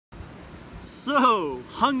So,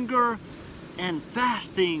 hunger and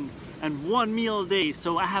fasting and 1 meal a day.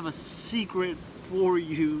 So I have a secret for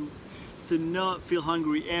you to not feel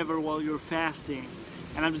hungry ever while you're fasting.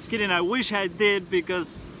 And I'm just kidding, I wish I did,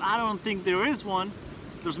 because I don't think there is one.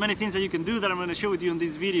 There's many things that you can do that I'm going to share with you in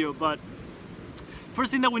this video, but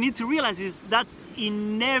first thing that we need to realize is that's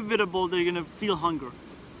inevitable that you're going to feel hunger.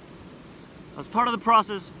 That's part of the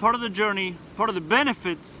process, part of the journey, part of the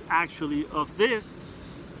benefits actually of this.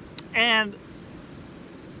 And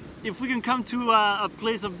if we can come to a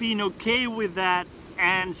place of being okay with that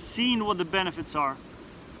and seeing what the benefits are,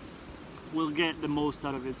 we'll get the most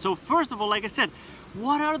out of it. So first of all, like I said,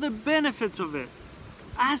 what are the benefits of it?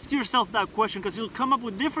 Ask yourself that question, because you'll come up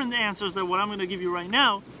with different answers than what I'm going to give you right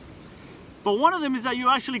now. But one of them is that you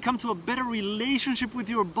actually come to a better relationship with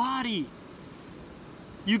your body.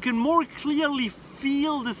 You can more clearly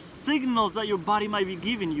feel the signals that your body might be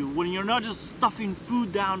giving you when you're not just stuffing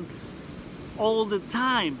food down all the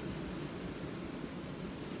time.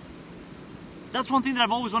 That's one thing that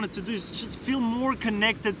I've always wanted to do, is just feel more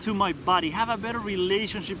connected to my body, have a better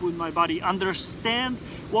relationship with my body, understand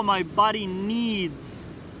what my body needs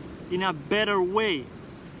in a better way,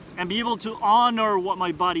 and be able to honor what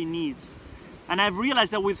my body needs. And I've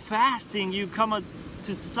realized that with fasting, you come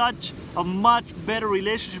to such a much better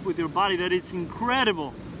relationship with your body that it's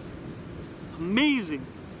incredible. Amazing,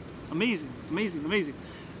 amazing, amazing, amazing.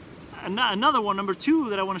 Another one, number two,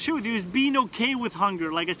 that I want to share with you is being okay with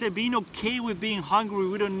hunger. Like I said, being okay with being hungry.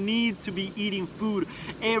 We don't need to be eating food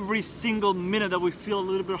every single minute that we feel a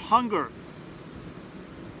little bit of hunger.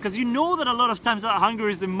 Because you know that a lot of times that hunger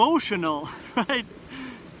is emotional, right?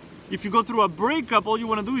 If you go through a breakup, all you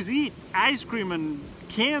want to do is eat ice cream and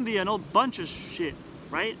candy and a bunch of shit,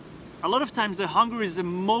 right? A lot of times the hunger is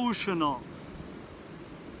emotional.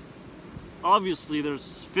 Obviously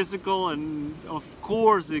there's physical, and of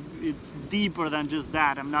course it's deeper than just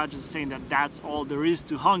that. I'm not just saying that that's all there is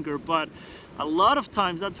to hunger, but a lot of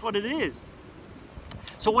times that's what it is.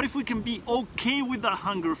 So what if we can be okay with the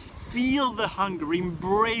hunger, feel the hunger,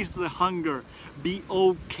 embrace the hunger, be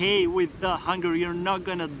okay with the hunger? You're not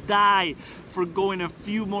gonna die for going a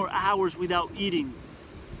few more hours without eating.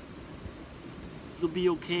 You'll be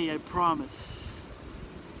okay, I promise.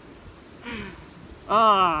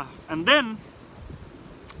 And then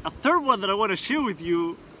a third one that I want to share with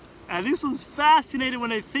you, and this one's fascinating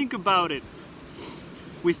when I think about it.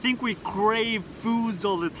 We think we crave foods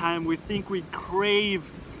all the time. We think we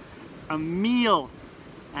crave a meal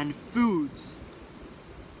and foods.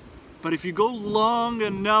 But if you go long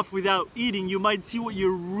enough without eating, you might see what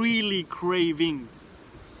you're really craving.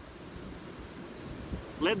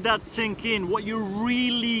 Let that sink in, what you're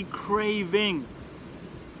really craving.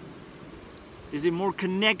 Is it more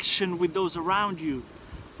connection with those around you?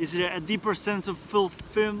 Is it a deeper sense of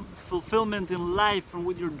fulfillment in life and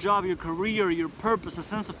with your job, your career, your purpose, a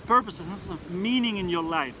sense of meaning in your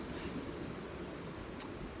life?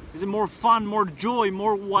 Is it more fun, more joy,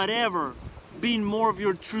 more whatever? Being more of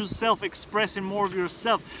your true self, expressing more of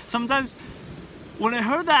yourself. Sometimes when I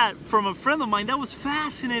heard that from a friend of mine, that was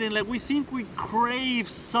fascinating. Like, we think we crave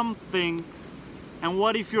something, and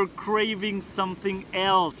what if you're craving something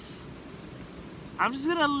else? I'm just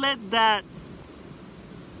gonna let that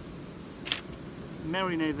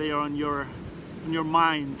marinate there on your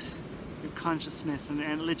mind, your consciousness,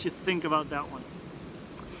 and let you think about that one.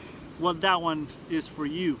 What that one is for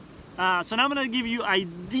you. So now I'm gonna give you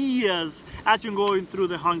ideas as you're going through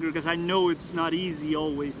the hunger, because I know it's not easy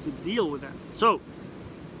always to deal with that. So,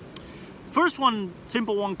 first one,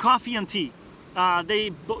 simple one, coffee and tea.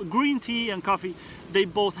 Green tea and coffee, they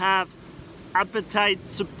both have appetite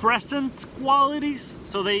suppressant qualities,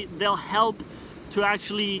 so they'll help to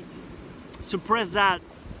actually suppress that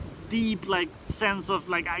deep sense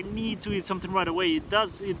of I need to eat something right away. It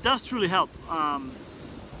does truly help.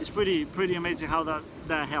 It's pretty amazing how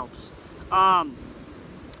that helps.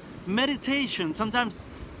 Meditation, sometimes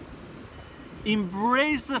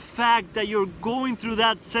embrace the fact that you're going through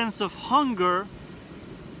that sense of hunger,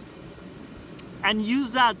 and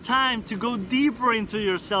use that time to go deeper into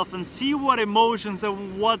yourself and see what emotions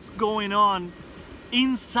and what's going on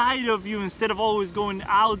inside of you, instead of always going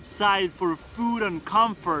outside for food and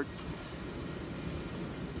comfort.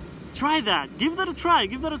 Try that. Give that a try.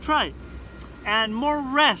 Give that a try. And more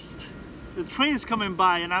rest. The train's coming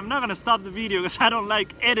by, and I'm not going to stop the video because I don't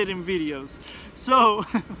like editing videos. So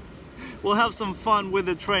we'll have some fun with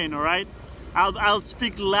the train, all right? I'll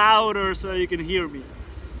speak louder so you can hear me.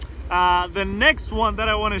 The next one that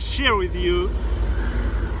I want to share with you,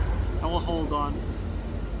 I will hold on.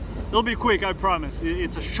 It'll be quick, I promise.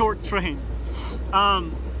 It's a short train.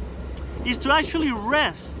 Is to actually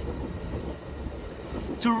rest.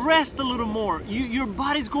 to rest a little more. Your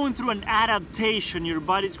body's going through an adaptation. Your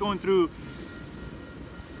body's going through,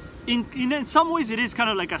 in some ways it is kind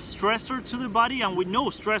of like a stressor to the body, and we know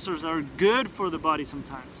stressors are good for the body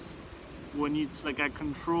sometimes when it's like a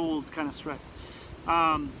controlled kind of stress.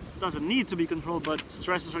 Doesn't need to be controlled, but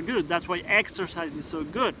stressors are good. That's why exercise is so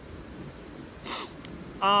good.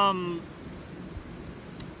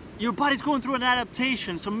 Your body's going through an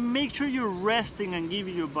adaptation, so make sure you're resting and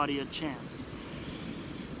giving your body a chance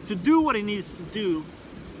to do what it needs to do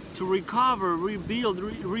to recover, rebuild,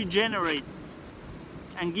 regenerate,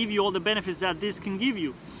 and give you all the benefits that this can give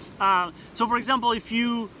you. So for example, if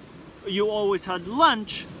you always had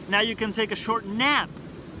lunch, now you can take a short nap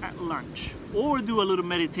at lunch or do a little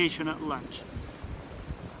meditation at lunch.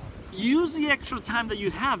 Use the extra time that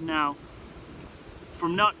you have now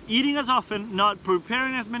from not eating as often, not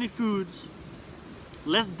preparing as many foods,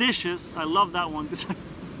 less dishes. I love that one because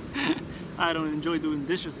I don't enjoy doing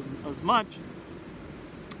dishes as much.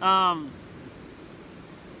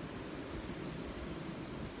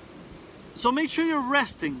 So make sure you're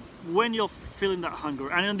resting when you're feeling that hunger.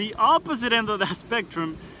 And on the opposite end of that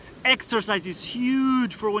spectrum, exercise is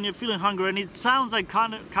huge for when you're feeling hunger. And it sounds like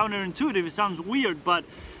counterintuitive, it sounds weird, but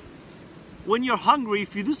when you're hungry,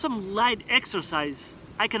 if you do some light exercise,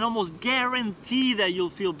 I can almost guarantee that you'll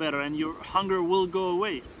feel better and your hunger will go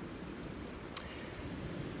away.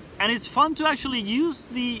 And it's fun to actually use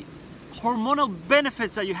the hormonal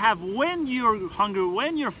benefits that you have when you're hungry,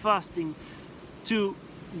 when you're fasting, to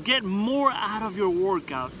get more out of your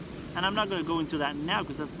workout. And I'm not going to go into that now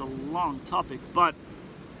because that's a long topic, but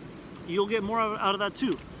you'll get more out of that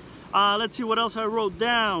too. Let's see what else I wrote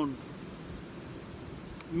down.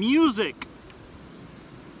 Music.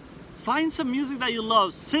 Find some music that you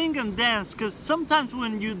love, sing and dance, because sometimes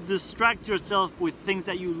when you distract yourself with things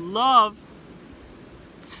that you love,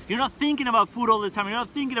 you're not thinking about food all the time, you're not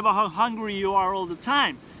thinking about how hungry you are all the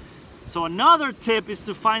time. So another tip is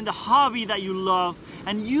to find a hobby that you love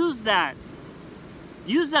and use that.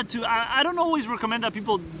 Use that to, I don't always recommend that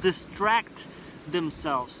people distract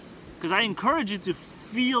themselves, because I encourage you to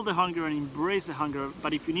feel the hunger and embrace the hunger.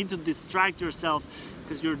 But if you need to distract yourself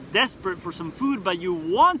because you're desperate for some food but you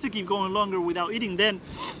want to keep going longer without eating, then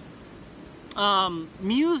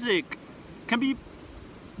music can be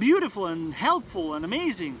beautiful and helpful and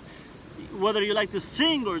amazing. Whether you like to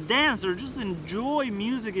sing or dance or just enjoy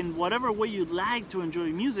music in whatever way you like to enjoy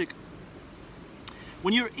music,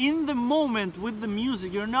 when you're in the moment with the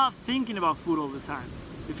music, you're not thinking about food all the time,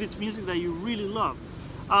 if it's music that you really love.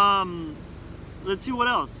 Let's see what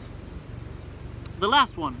else. The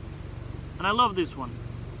last one, and I love this one,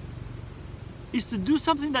 is to do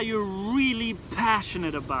something that you're really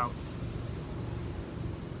passionate about.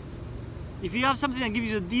 If you have something that gives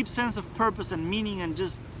you a deep sense of purpose and meaning and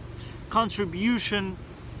just contribution,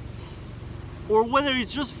 or whether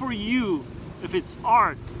it's just for you, if it's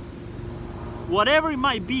art, whatever it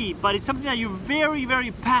might be, but it's something that you're very,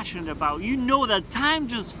 very passionate about. You know that time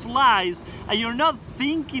just flies and you're not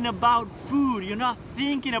thinking about food. You're not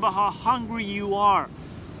thinking about how hungry you are.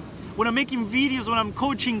 When I'm making videos, when I'm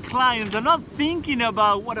coaching clients, I'm not thinking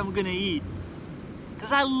about what I'm gonna eat,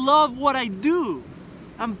 because I love what I do.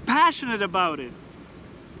 I'm passionate about it.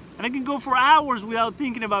 And I can go for hours without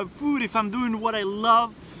thinking about food if I'm doing what I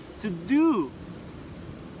love to do.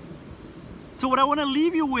 So what I want to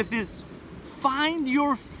leave you with is, find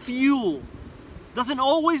your fuel. Doesn't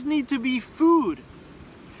always need to be food.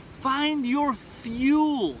 Find your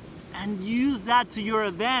fuel and use that to your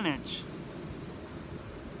advantage.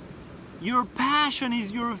 Your passion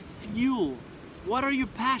is your fuel. What are you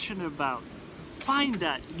passionate about? Find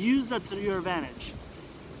that, use that to your advantage,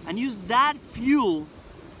 and use that fuel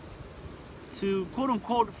to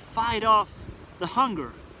quote-unquote fight off the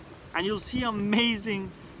hunger, and you'll see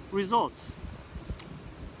amazing results.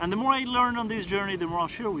 And the more I learn on this journey, the more I'll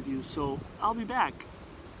share with you. So I'll be back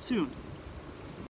soon.